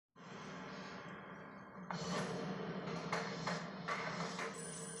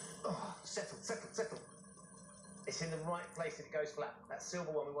Oh, settle. It's in the right place if it goes flat. That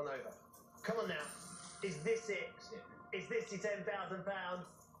silver one we want over. Come on now. Is this it? Is this your £10,000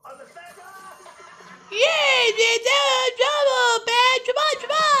 on the feather? Yay! Trouble, man!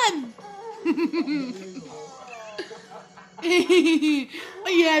 Come on!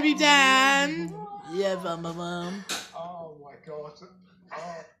 Are you happy, Dan? Yeah, mum. Oh my God.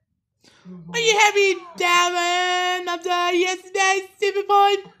 Are you happy, Darren? After yesterday's stupid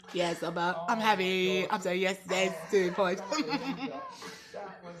point? Yes, I'm happy after yesterday's stupid point.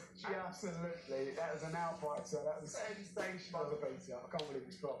 That was absolutely, that was an outrighter. That was sensational. I can't believe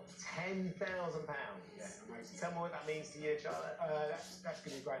it's got £10,000. Yeah, amazing. Tell me what that means to you, Charlotte. That's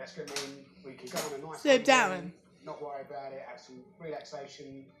going to be great. That's going to mean we can go on a nice So, Darren. Not worry about it, have some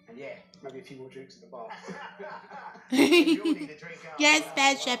relaxation, and yeah, maybe a few more drinks at the bar. You all need a drink after Yes, that.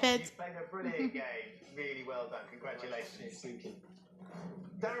 Bad Shepherd. You played a brilliant game. Really well done. Congratulations. Thank you.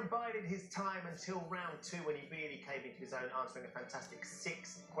 Darren bided his time until round 2 when he really came into his own, answering a fantastic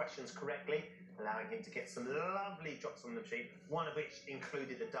 6 questions correctly, allowing him to get some lovely drops on the machine, one of which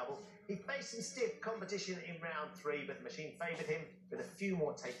included a double. He faced some stiff competition in round 3, but the machine favoured him with a few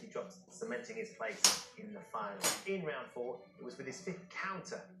more tasty drops, cementing his place in the final. In round 4, it was with his 5th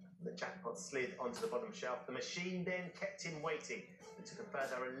counter the jackpot slid onto the bottom shelf. The machine then kept him waiting. It took a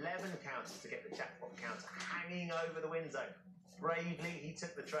further 11 counters to get the jackpot counter hanging over the win zone. Bravely, he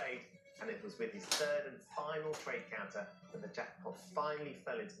took the trade, and it was with his 3rd and final trade counter that the jackpot finally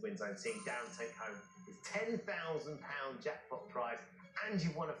fell into the win zone, seeing Darren take home his £10,000 jackpot prize. And you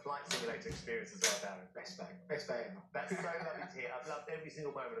won a flight simulator experience as well, Darren. Best day ever. That's so lovely to hear. I've loved every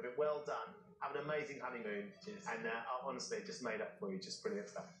single moment of it. Well done. Have an amazing honeymoon. Cheers. And honestly, it just made up for you. Just brilliant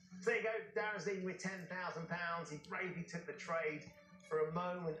stuff. So there you go. Darren's leading with £10,000. He bravely took the trade. For a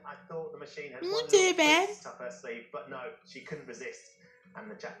moment, I thought the machine had one little twist up her sleeve, but no, she couldn't resist, and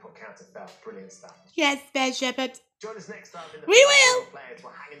the jackpot counter fell. Brilliant stuff. Yes, Bad Shepherd. Join us next time in the We will. Players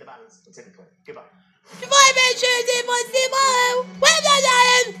will hang in the balance until the point. Goodbye. Goodbye, Bad Shepherd. Well done,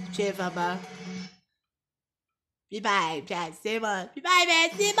 Darren. Cheers, Papa. Goodbye, Bad Shepherd. Goodbye,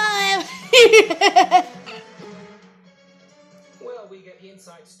 Bad Shepherd. Well, we get the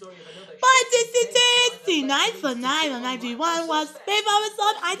inside story of another. My distances, the 9 for 9 on 91 was Fifth Hours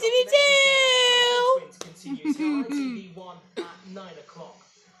on ITV2. Continues here on ITV1 at 9 o'clock.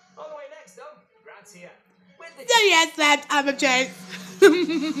 On the way next, though, Rad's here. So yes, lad, I'm a joke.